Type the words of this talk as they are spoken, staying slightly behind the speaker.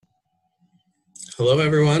Hello,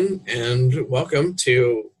 everyone, and welcome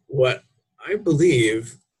to what I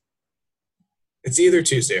believe it's either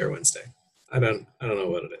Tuesday or Wednesday. I don't know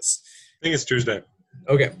what it is. I think it's Tuesday.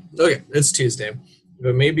 Okay, it's Tuesday,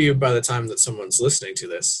 but maybe by the time that someone's listening to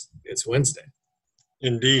this, it's Wednesday.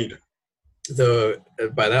 Indeed. Though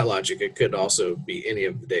by that logic, it could also be any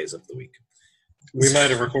of the days of the week. We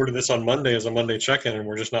might have recorded this on Monday as a Monday check-in, and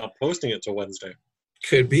we're just not posting it till Wednesday.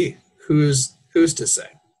 Could be. Who's to say,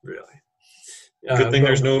 really? Good thing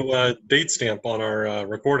there's no date stamp on our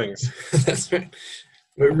recordings. That's right.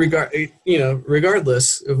 But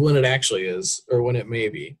regardless of when it actually is or when it may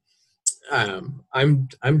be, I'm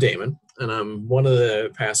Damon, and I'm one of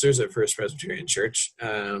the pastors at First Presbyterian Church.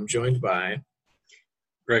 I'm joined by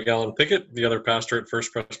Greg Allen Pickett, the other pastor at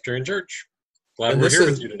First Presbyterian Church. Glad we're here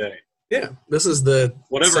with you today. Yeah, this is the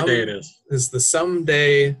whatever day it is. This is the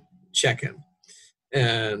someday check-in,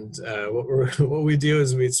 and what we do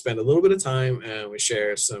is we spend a little bit of time and we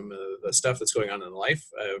share some of the stuff that's going on in the life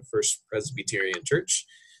of First Presbyterian Church,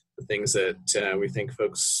 the things that we think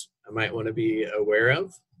folks might want to be aware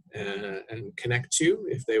of and connect to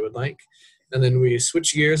if they would like. And then we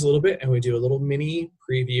switch gears a little bit and we do a little mini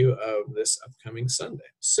preview of this upcoming Sunday.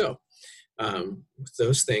 So with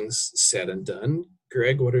those things said and done,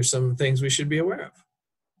 Greg, what are some things we should be aware of?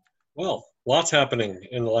 Well, lots happening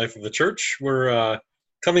in the life of the church. We're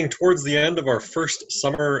coming towards the end of our first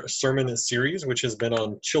summer sermon series, which has been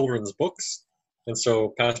on children's books. And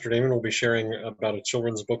so Pastor Damon will be sharing about a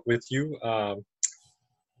children's book with you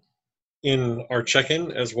in our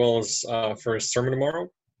check-in, as well as for a sermon tomorrow.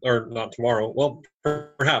 Or not tomorrow. Well,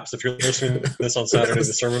 perhaps if you're listening to this on Saturday, the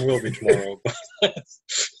sermon will be tomorrow. Could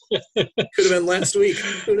have been last week.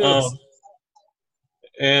 Who knows?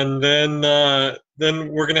 And then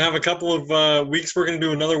we're going to have a couple of weeks. We're going to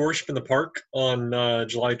do another worship in the park on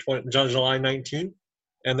July 19th,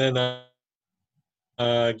 and then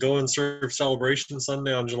go and serve Celebration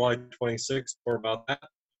Sunday on July 26th. Or about that.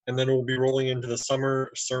 And then we'll be rolling into the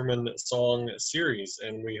summer sermon song series,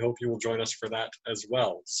 and we hope you will join us for that as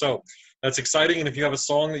well. So that's exciting, and if you have a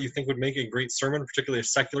song that you think would make a great sermon, particularly a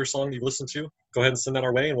secular song you listen to, go ahead and send that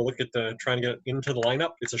our way, and we'll look at trying to get into the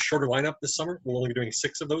lineup. It's a shorter lineup this summer. We'll only be doing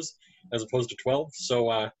 6 of those as opposed to 12,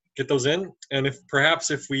 so get those in. And if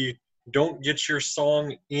we don't get your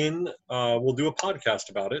song in, we'll do a podcast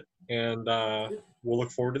about it, and we'll look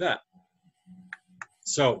forward to that.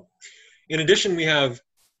 So in addition, we have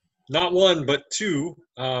not one, but 2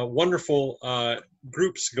 wonderful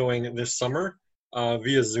groups going this summer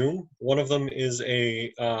via Zoom. One of them is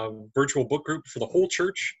a virtual book group for the whole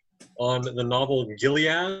church on the novel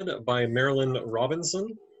Gilead by Marilynne Robinson.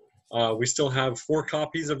 We still have 4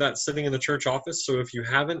 copies of that sitting in the church office, so if you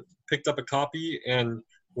haven't picked up a copy and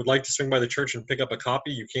would like to swing by the church and pick up a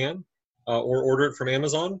copy, you can, or order it from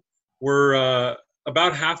Amazon. We're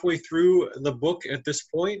about halfway through the book at this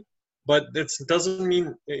point, but it doesn't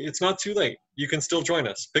mean it's not too late. You can still join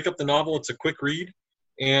us. Pick up the novel. It's a quick read,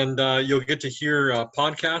 and you'll get to hear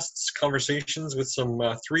podcasts, conversations with some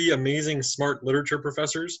 3 amazing smart literature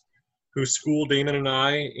professors who school Damon and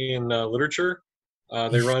I in literature.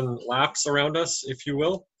 They run laps around us, if you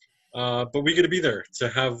will, but we get to be there to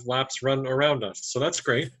have laps run around us. So that's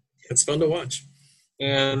great. It's fun to watch.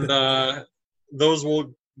 And those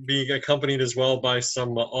will be accompanied as well by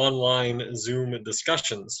some online Zoom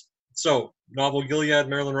discussions. So, novel Gilead,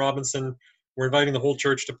 Marilynne Robinson. We're inviting the whole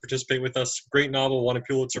church to participate with us. Great novel, won a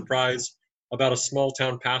Pulitzer Prize, about a small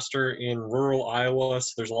town pastor in rural Iowa.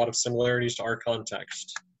 So there's a lot of similarities to our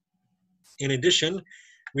context. In addition,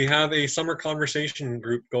 we have a summer conversation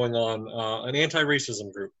group going on, an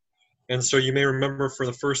anti-racism group. And so you may remember for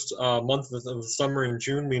the first month of the summer in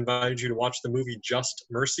June, we invited you to watch the movie Just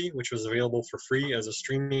Mercy, which was available for free as a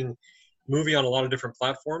streaming movie on a lot of different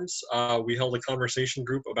platforms. We held a conversation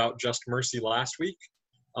group about Just Mercy last week.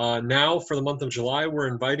 Now, for the month of July, we're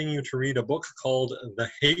inviting you to read a book called The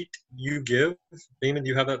Hate You Give. Damon, do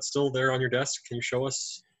you have that still there on your desk? Can you show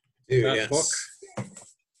us that book?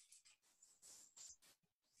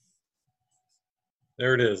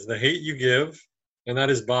 There it is, The Hate You Give. And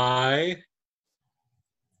that is by...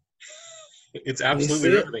 It's absolutely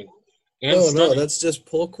riveting. No, that's just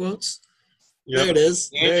pull quotes? Yep. There it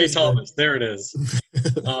is. Angie Thomas. There it is.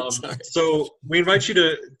 So we invite you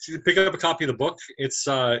to pick up a copy of the book. It's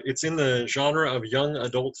in the genre of young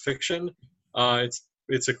adult fiction.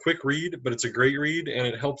 It's a quick read, but it's a great read, and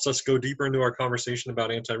it helps us go deeper into our conversation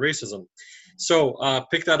about anti-racism. So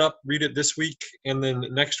pick that up, read it this week, and then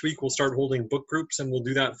next week we'll start holding book groups, and we'll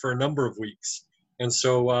do that for a number of weeks. And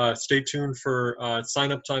so stay tuned for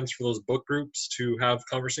sign-up times for those book groups to have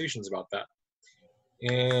conversations about that.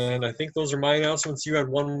 And I think those are my announcements. You had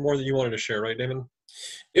one more that you wanted to share, right, Damon?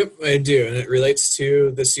 Yep, I do, and it relates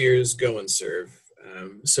to this year's Go and Serve.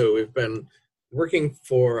 So we've been working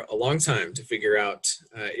for a long time to figure out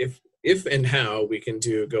if and how we can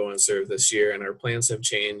do Go and Serve this year, and our plans have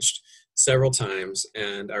changed several times,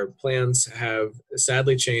 and our plans have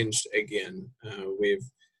sadly changed again. We've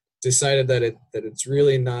decided that it's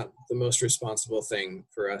really not the most responsible thing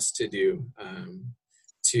for us to do,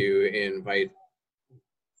 to invite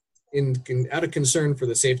out of concern for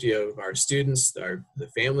the safety of our students, the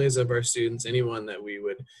families of our students, anyone that we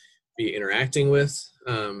would be interacting with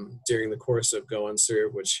during the course of Go and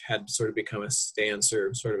Serve, which had sort of become a stay and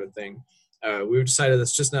serve sort of a thing. We've decided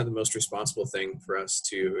that's just not the most responsible thing for us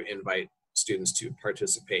to invite students to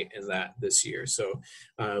participate in that this year. So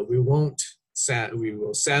we will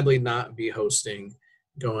sadly not be hosting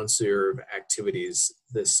Go and Serve activities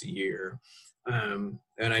this year.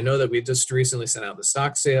 And I know that we just recently sent out the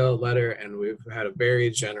stock sale letter, and we've had a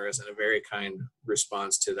very generous and a very kind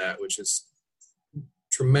response to that, which is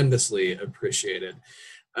tremendously appreciated.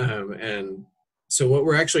 And so what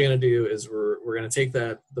we're actually going to do is we're going to take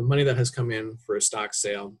the money that has come in for a stock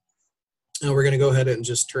sale, and we're going to go ahead and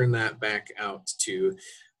just turn that back out to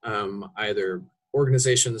either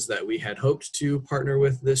organizations that we had hoped to partner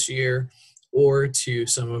with this year, or to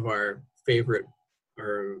some of our favorite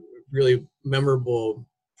or really memorable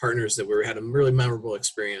partners that we had a really memorable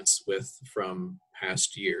experience with from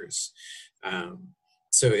past years.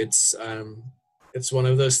 So it's one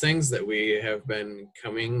of those things that we have been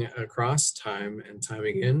coming across time and time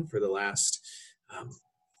again for the last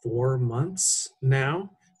 4 months now,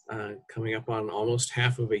 coming up on almost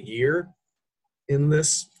half of a year in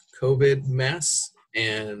this COVID mess.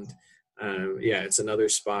 And it's another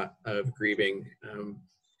spot of grieving.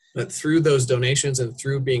 But through those donations and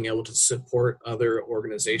through being able to support other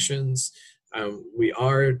organizations, we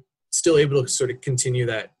are still able to sort of continue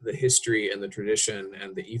the history and the tradition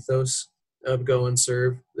and the ethos of Go and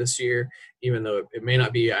Serve this year, even though it may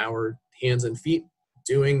not be our hands and feet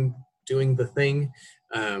doing the thing.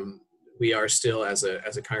 We are still, as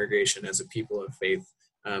a congregation, as a people of faith,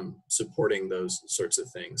 supporting those sorts of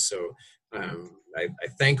things. So I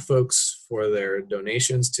thank folks for their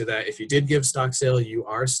donations to that. If you did give stock sale, you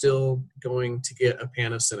are still going to get a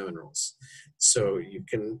pan of cinnamon rolls. So you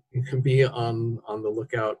can be on the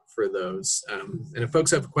lookout for those. And if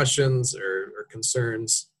folks have questions or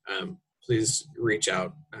concerns, please reach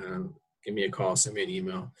out, give me a call, send me an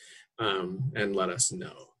email, and let us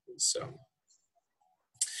know. So,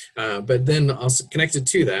 but then also connected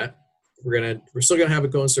to that, we're still gonna have a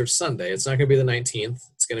Go and Serve Sunday. It's not gonna be the 19th.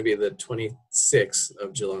 It's gonna be the 26th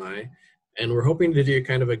of July, and we're hoping to do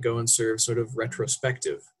kind of a Go and Serve sort of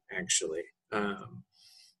retrospective, actually.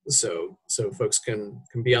 So folks can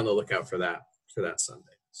be on the lookout for that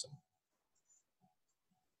Sunday. So.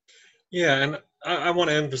 Yeah, and I want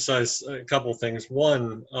to emphasize a couple things.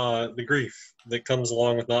 One, the grief that comes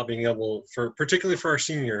along with not being able, particularly for our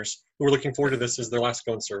seniors who are looking forward to this as their last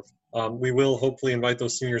Go and Serve. We will hopefully invite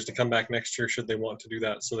those seniors to come back next year should they want to do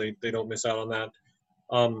that, so they don't miss out on that.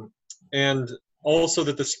 And also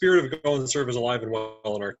that the spirit of Go and Serve is alive and well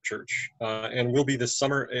in our church, and will be this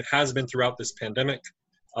summer. It has been throughout this pandemic,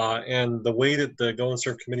 and the way that the Go and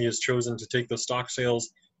Serve committee has chosen to take those stock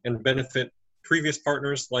sales and benefit previous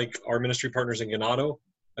partners like our ministry partners in Ganado,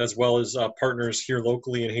 as well as partners here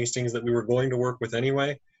locally in Hastings that we were going to work with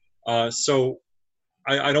anyway. So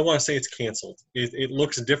I don't want to say it's canceled. It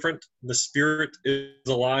looks different. The spirit is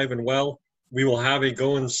alive and well. We will have a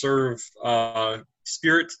Go and Serve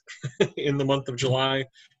spirit in the month of July,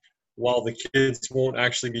 while the kids won't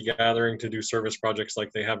actually be gathering to do service projects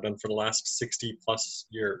like they have done for the last 60 plus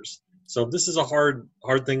years. So this is a hard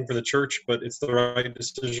thing for the church, but it's the right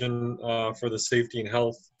decision for the safety and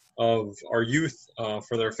health of our youth,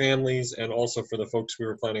 for their families, and also for the folks we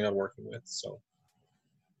were planning on working with. So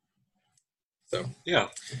yeah.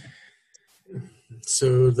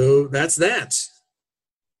 So though that's that.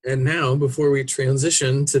 And now, before we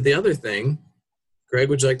transition to the other thing, Greg,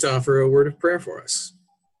 would you like to offer a word of prayer for us?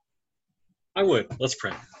 I would. Let's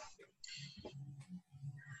pray.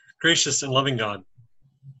 Gracious and loving God,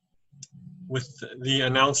 with the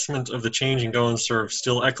announcement of the change in Go and Serve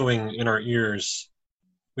still echoing in our ears,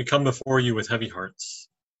 we come before you with heavy hearts.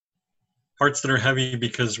 Hearts that are heavy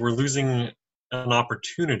because we're losing an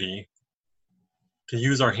opportunity to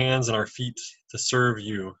use our hands and our feet to serve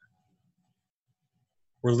you.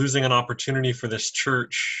 We're losing an opportunity for this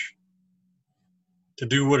church to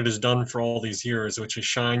do what it has done for all these years, which is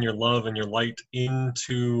shine your love and your light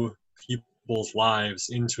into people's lives,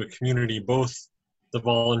 into a community, both the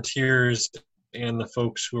volunteers and the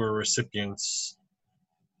folks who are recipients.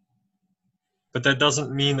 But that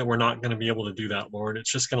doesn't mean that we're not going to be able to do that, Lord.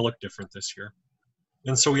 It's just going to look different this year.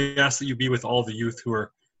 And so we ask that you be with all the youth who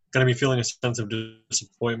are going to be feeling a sense of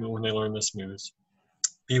disappointment when they learn this news.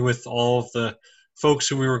 Be with all of the folks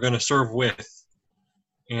who we were going to serve with.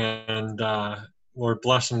 And Lord,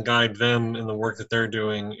 bless and guide them in the work that they're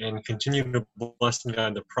doing, and continue to bless and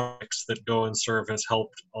guide the projects that Go and Serve has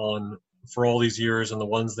helped on for all these years, and the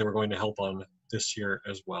ones they were going to help on this year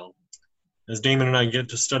as well. As Damon and I get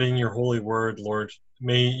to studying your holy word, Lord,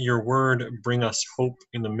 may your word bring us hope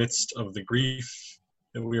in the midst of the grief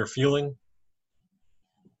that we are feeling.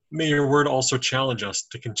 May your word also challenge us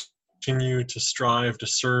to continue to strive to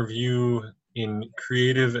serve you in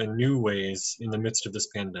creative and new ways in the midst of this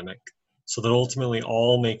pandemic, so that ultimately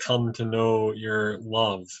all may come to know your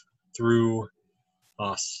love through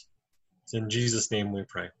us. It's in Jesus' name we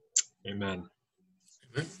pray. Amen.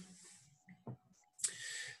 Amen.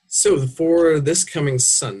 So for this coming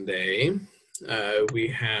Sunday, we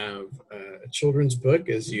have a children's book,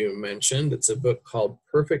 as you mentioned. It's a book called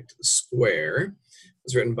Perfect Square.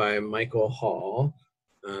 It's written by Michael Hall.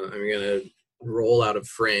 I'm going to roll out of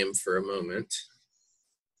frame for a moment.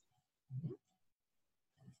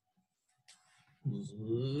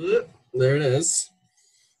 There it is.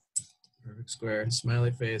 Perfect Square,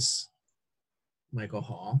 smiley face, Michael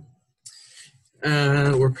Hall.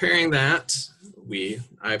 We're pairing that.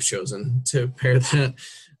 I've chosen to pair that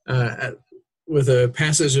with a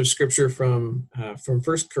passage of scripture from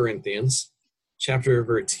 1 Corinthians, chapter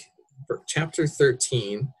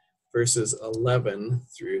 13, verses 11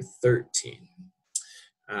 through 13.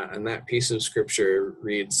 And that piece of scripture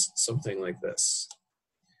reads something like this.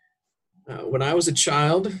 When I was a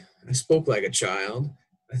child, I spoke like a child.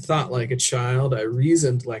 I thought like a child. I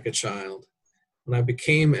reasoned like a child. When I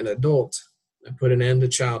became an adult, I put an end to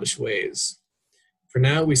childish ways. For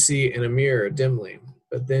now we see in a mirror dimly,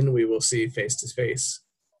 but then we will see face to face.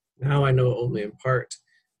 Now I know only in part.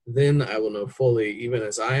 Then I will know fully, even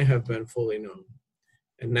as I have been fully known.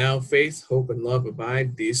 And now faith, hope, and love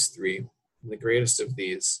abide, these three. And the greatest of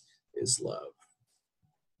these is love.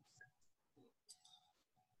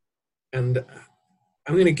 And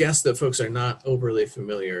I'm going to guess that folks are not overly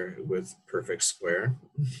familiar with Perfect Square.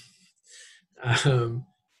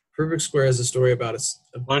 Perfect Square is a story about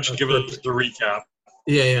Why don't you give us the recap?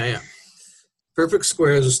 Yeah. Perfect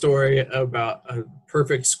Square is a story about a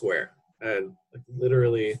perfect square, like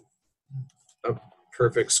literally a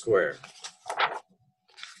perfect square.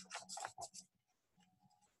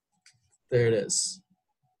 There it is,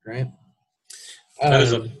 right? That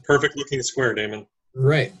is a perfect looking square, Damon.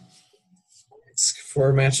 Right. It's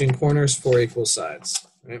 4 matching corners, 4 equal sides,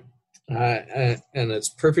 right? And it's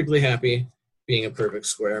perfectly happy being a perfect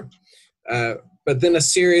square. But then a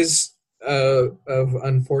series of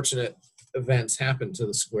unfortunate events happen to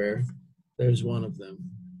the square. There's one of them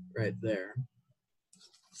right there.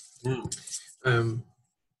 And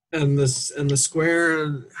the square,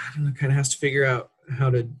 I don't know, kind of has to figure out how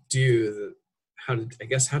to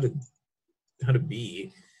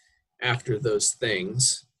be after those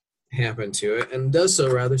things happen to it, and does so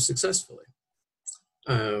rather successfully.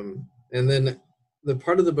 And then the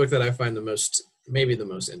part of the book that I find maybe the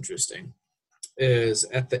most interesting is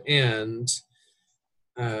at the end,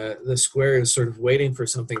 the square is sort of waiting for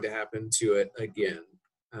something to happen to it again,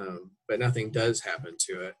 but nothing does happen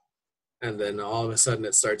to it. And then all of a sudden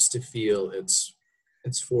it starts to feel its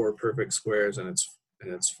 4 perfect squares and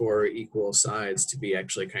its 4 equal sides to be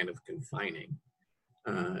actually kind of confining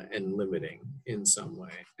and limiting in some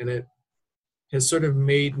way. And it has sort of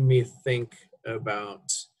made me think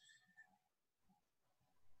about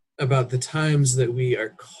the times that we are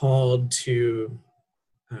called to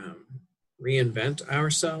reinvent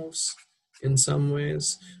ourselves in some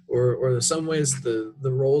ways, or some ways the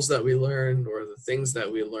roles that we learned or the things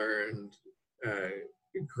that we learned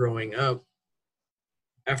growing up,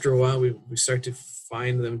 after a while we start to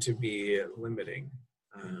find them to be limiting,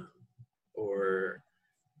 or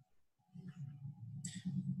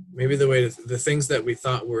maybe the things that we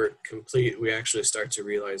thought were complete, we actually start to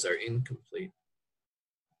realize are incomplete.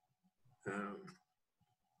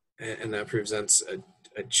 And that presents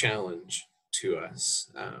a challenge to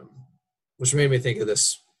us, which made me think of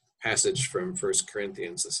this passage from 1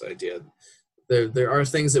 Corinthians, this idea. There are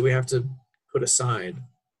things that we have to put aside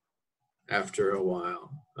after a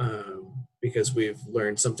while, because we've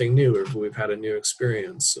learned something new, or we've had a new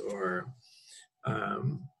experience, or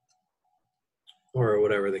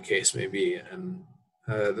whatever the case may be. And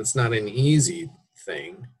that's not an easy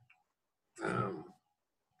thing,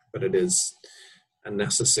 but it is a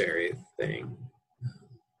necessary thing,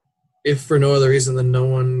 if for no other reason than no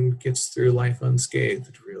one gets through life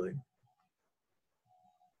unscathed, really.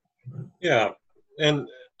 Yeah, and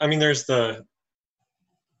I mean, there's the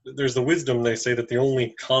wisdom. They say that the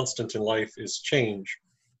only constant in life is change.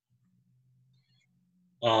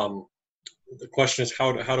 Um, the question is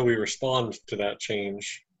how do we respond to that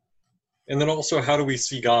change, and then also how do we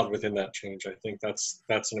see God within that change? I think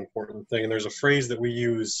that's an important thing. And there's a phrase that we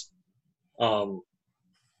use. Um,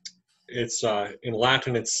 it's in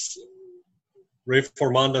Latin. It's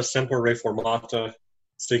reformanda semper reformata,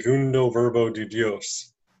 segundo verbo de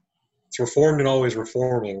Dios. It's reformed and always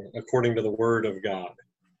reforming according to the word of God.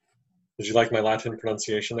 Did you like my Latin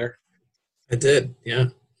pronunciation there? I did, yeah.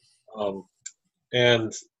 Um,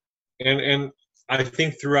 and and I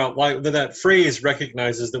think throughout life that phrase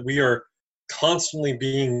recognizes that we are constantly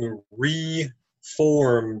being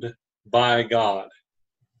reformed by God,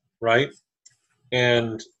 right?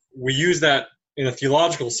 And we use that in a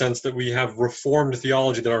theological sense, that we have reformed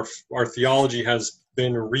theology, that our theology has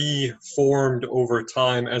been reformed over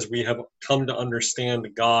time as we have come to understand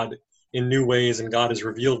God in new ways, and God has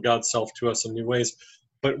revealed God's self to us in new ways.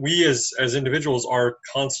 But we as individuals are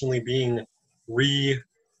constantly being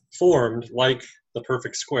reformed, like the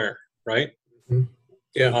perfect square, right? Mhm.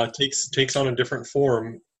 Yeah. Takes on a different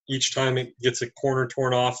form each time it gets a corner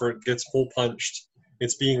torn off or it gets hole punched.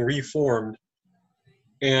 It's being reformed.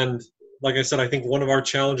 And like I said, I think one of our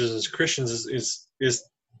challenges as Christians is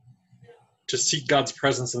to seek God's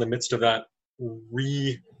presence in the midst of that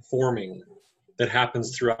reforming that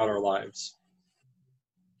happens throughout our lives.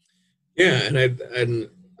 Yeah, and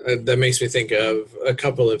that makes me think of a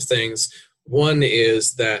couple of things. One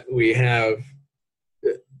is that we have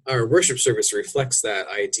our worship service reflects that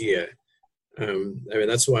idea. I mean,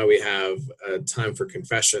 that's why we have a time for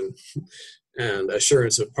confession and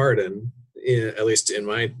assurance of pardon. At least in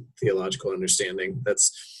my theological understanding,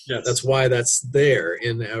 that's Yes. why that's there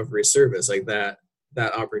in every service, like that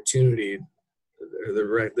opportunity, or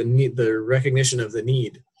the recognition of the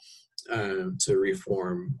need to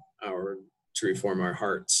reform our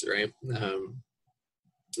hearts, right,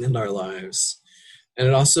 and our lives. And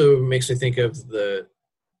it also makes me think of the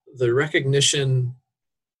recognition,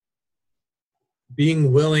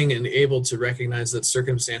 being willing and able to recognize that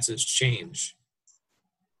circumstances change,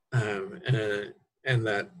 and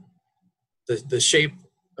that the shape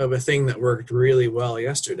of a thing that worked really well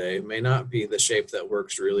yesterday may not be the shape that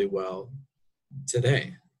works really well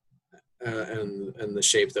today, and the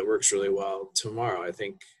shape that works really well tomorrow. I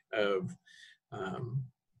think of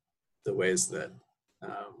the ways that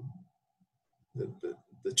um,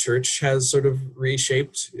 the church has sort of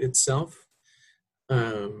reshaped itself,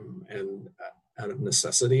 and out of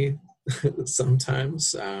necessity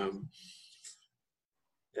sometimes,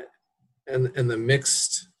 and the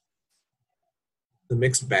mixed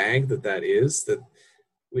bag that is, that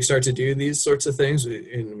we start to do these sorts of things,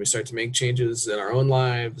 and we start to make changes in our own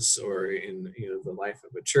lives or in the life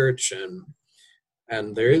of a church,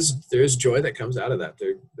 and there is joy that comes out of that.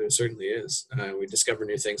 There certainly is. We discover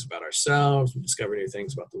new things about ourselves. We discover new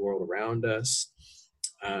things about the world around us,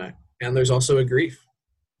 and there's also a grief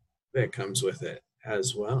that comes with it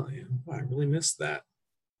as well. I really missed that,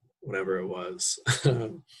 whatever it was.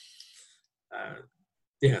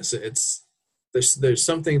 Yeah, so there's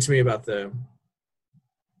something to me about the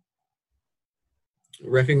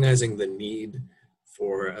recognizing the need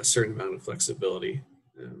for a certain amount of flexibility.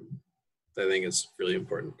 That I think is really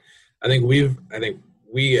important. I think we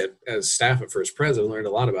as staff at First Pres have learned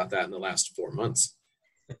a lot about that in the last 4 months.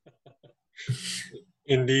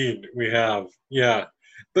 Indeed, we have. Yeah.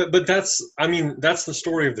 But that's the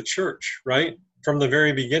story of the church, right? From the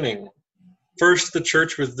very beginning. First, the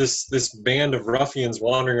church was this band of ruffians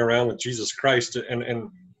wandering around with Jesus Christ and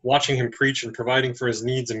watching him preach and providing for his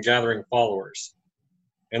needs and gathering followers.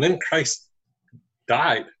 And then Christ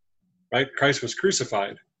died, right? Christ was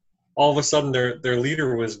crucified. All of a sudden, their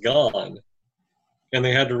leader was gone, and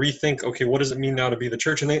they had to rethink. Okay, what does it mean now to be the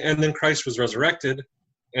church? And then Christ was resurrected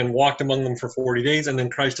and walked among them for 40 days, and then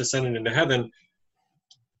Christ ascended into heaven.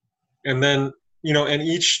 And then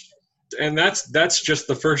and that's just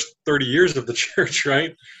the first 30 years of the church,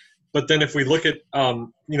 right? But then if we look at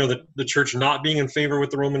the church not being in favor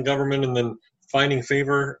with the Roman government, and then finding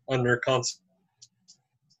favor under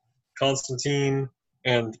Constantine,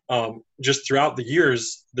 and just throughout the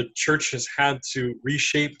years, the church has had to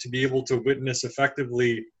reshape to be able to witness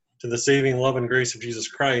effectively to the saving love and grace of Jesus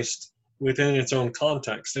Christ within its own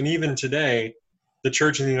context. And even today, the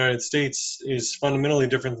church in the United States is fundamentally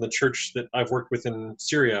different than the church that I've worked with in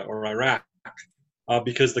Syria or Iraq,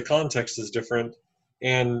 because the context is different.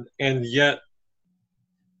 And yet,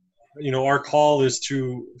 our call is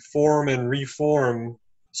to form and reform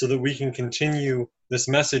so that we can continue this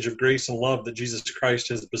message of grace and love that Jesus Christ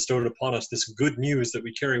has bestowed upon us, this good news that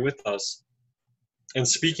we carry with us, and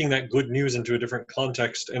speaking that good news into a different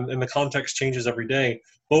context. And the context changes every day,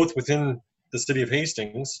 both within the city of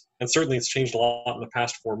Hastings, and certainly it's changed a lot in the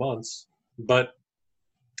past 4 months, but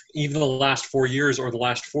even the last 4 years or the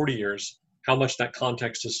last 40 years, how much that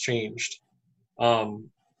context has changed. And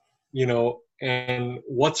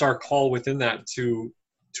what's our call within that to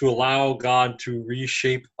allow God to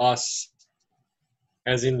reshape us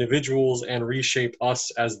as individuals and reshape us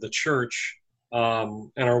as the church,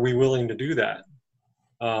 and are we willing to do that?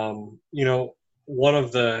 I've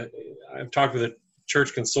talked with a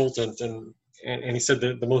church consultant, and he said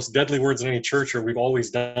that the most deadly words in any church are, "We've always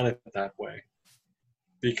done it that way,"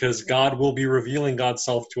 because God will be revealing God's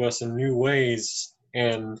self to us in new ways.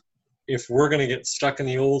 And if we're going to get stuck in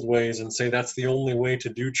the old ways and say that's the only way to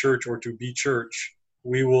do church or to be church,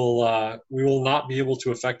 we will not be able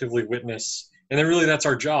to effectively witness. And then really that's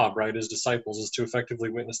our job, right, as disciples, is to effectively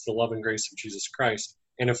witness the love and grace of Jesus Christ.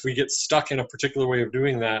 And if we get stuck in a particular way of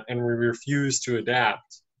doing that and we refuse to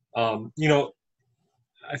adapt,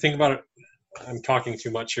 I think about it, I'm talking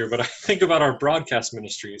too much here, but I think about our broadcast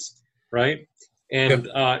ministries, right? And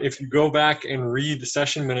if you go back and read the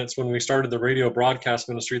session minutes when we started the radio broadcast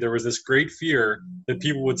ministry, there was this great fear that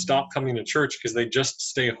people would stop coming to church because they just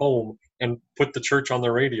stay home and put the church on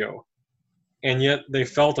the radio. And yet they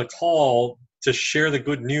felt a call to share the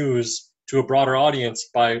good news to a broader audience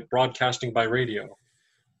by broadcasting by radio.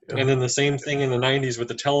 And then the same thing in the 90s with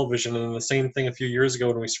the television, and then the same thing a few years ago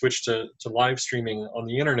when we switched to live streaming on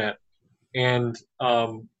the internet. And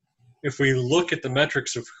if we look at the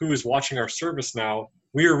metrics of who is watching our service now,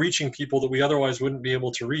 we are reaching people that we otherwise wouldn't be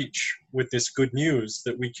able to reach with this good news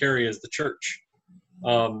that we carry as the church.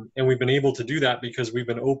 And we've been able to do that because we've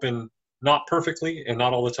been open, not perfectly and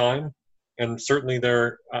not all the time. And certainly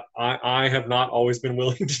I have not always been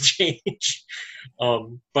willing to change.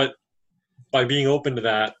 But by being open to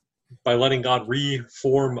that, by letting God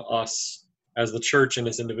reform us as the church and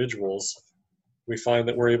as individuals, we find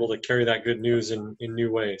that we're able to carry that good news in new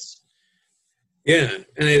ways. Yeah,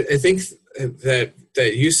 and I think that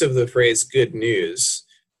use of the phrase "good news"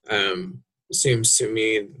 seems to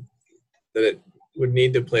me that it would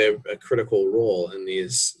need to play a critical role in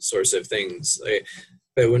these sorts of things.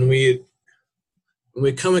 But when we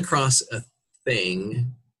come across a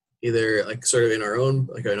thing, either like sort of in our own,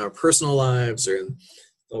 like in our personal lives, or in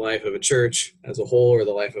the life of a church as a whole, or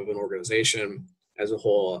the life of an organization as a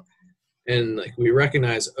whole, and like we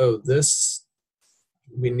recognize,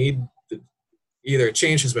 we need either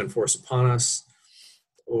change has been forced upon us,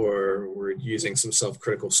 or we're using some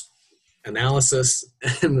self-critical analysis,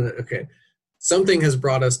 and something has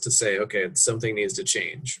brought us to say, something needs to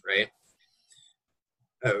change, right?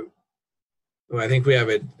 I think we have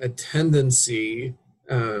a tendency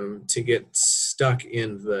to get stuck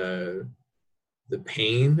in the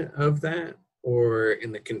pain of that, or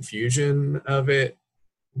in the confusion of it,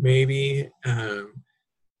 maybe.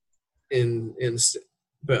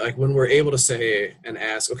 But like when we're able to say and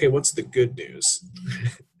ask, what's the good news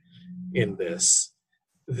in this?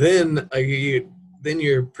 Then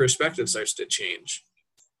your perspective starts to change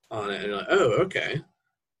on it, and you're like,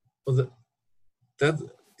 well,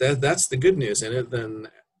 that's the good news in it. Then,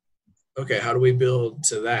 how do we build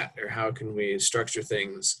to that, or how can we structure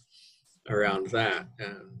things around that?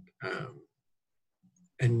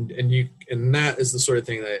 And that is the sort of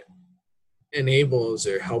thing that enables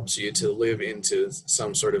or helps you to live into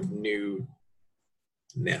some sort of newness,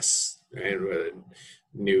 right? A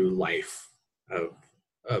new life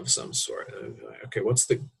of some sort. What's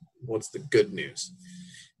the good news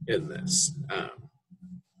in this?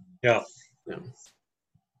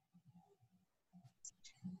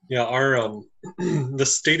 Our the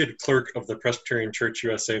stated clerk of the Presbyterian Church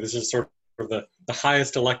USA, this is sort of the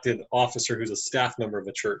highest elected officer who's a staff member of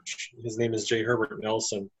the church. His name is J. Herbert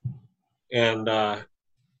Nelson. And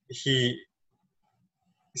he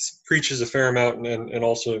preaches a fair amount and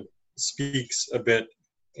also speaks a bit.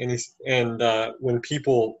 And when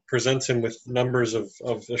people present him with numbers of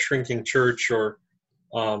a shrinking church or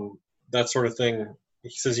that sort of thing, he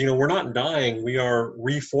says, we're not dying, we are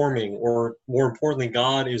reforming, or more importantly,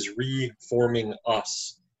 God is reforming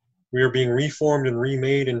us. We are being reformed and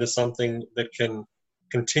remade into something that can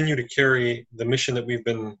continue to carry the mission that we've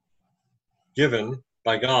been given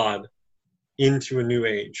by God into a new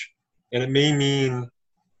age. And it may mean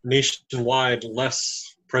nationwide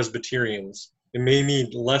less Presbyterians. It may mean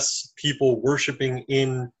less people worshiping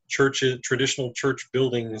in churches, traditional church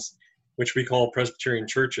buildings, which we call Presbyterian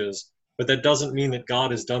churches. But that doesn't mean that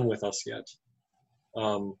God is done with us yet.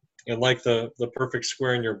 And like the perfect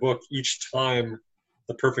square in your book, each time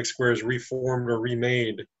the perfect square is reformed or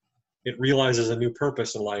remade, it realizes a new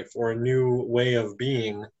purpose in life or a new way of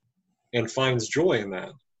being and finds joy in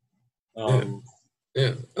that. Yeah.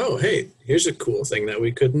 Yeah. Oh, hey, here's a cool thing that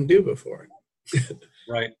we couldn't do before.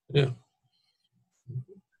 Right. Yeah.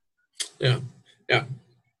 Yeah. Yeah.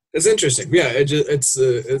 It's interesting. Yeah.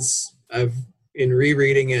 It's I've in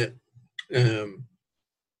rereading it. Yeah,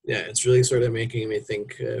 it's really sort of making me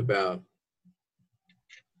think about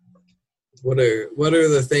what are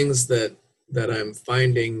the things that I'm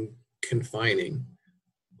finding confining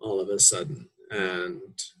all of a sudden, and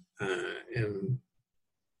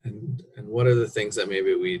what are the things that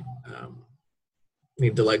maybe we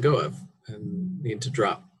need to let go of and need to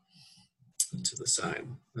drop to the side,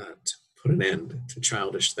 to put an end to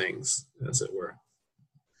childish things, as it were.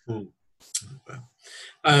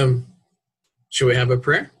 Should we have a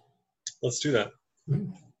prayer? Let's do that.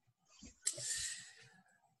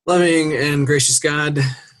 Loving and gracious God,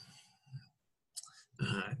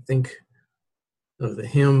 I think of the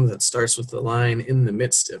hymn that starts with the line, "In the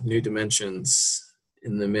midst of new dimensions,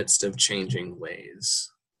 in the midst of changing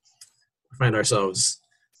ways." We find ourselves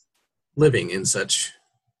living in such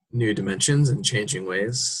new dimensions and changing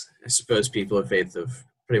ways. I suppose people of faith have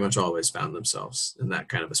pretty much always found themselves in that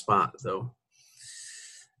kind of a spot, though.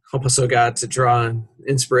 Help us, O God, to draw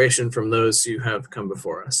inspiration from those who have come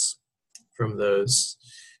before us, from those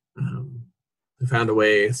who found a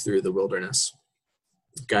way through the wilderness,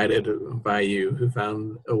 guided by you, who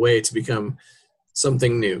found a way to become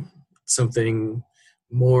something new, something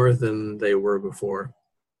more than they were before,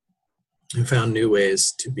 who found new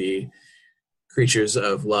ways to be creatures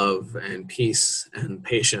of love and peace and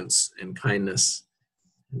patience and kindness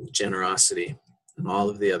and generosity and all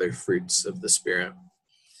of the other fruits of the Spirit.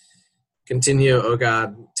 Continue, O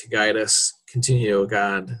God, to guide us. Continue, O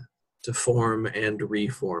God, to form and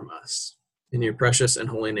reform us. In your precious and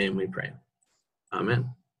holy name we pray.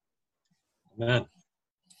 Amen. Amen.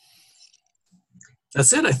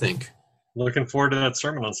 That's it, I think. Looking forward to that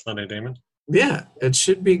sermon on Sunday, Damon. Yeah, it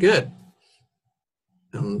should be good.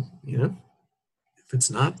 If it's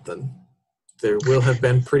not, then there will have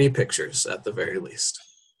been pretty pictures at the very least.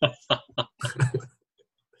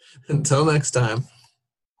 Until next time.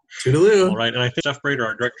 Toodaloo. All right, and I think Steph Brader,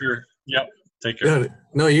 our director, take care.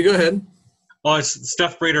 No, you go ahead. Oh, it's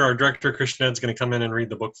Steph Brader, our director of Christian Ed, is going to come in and read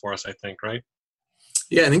the book for us, I think, right?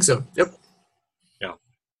 Yeah, I think so. Yep. Yeah,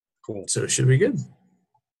 cool. So it should be good.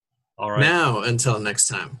 All right. Now, until next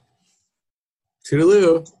time.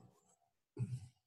 Toodaloo.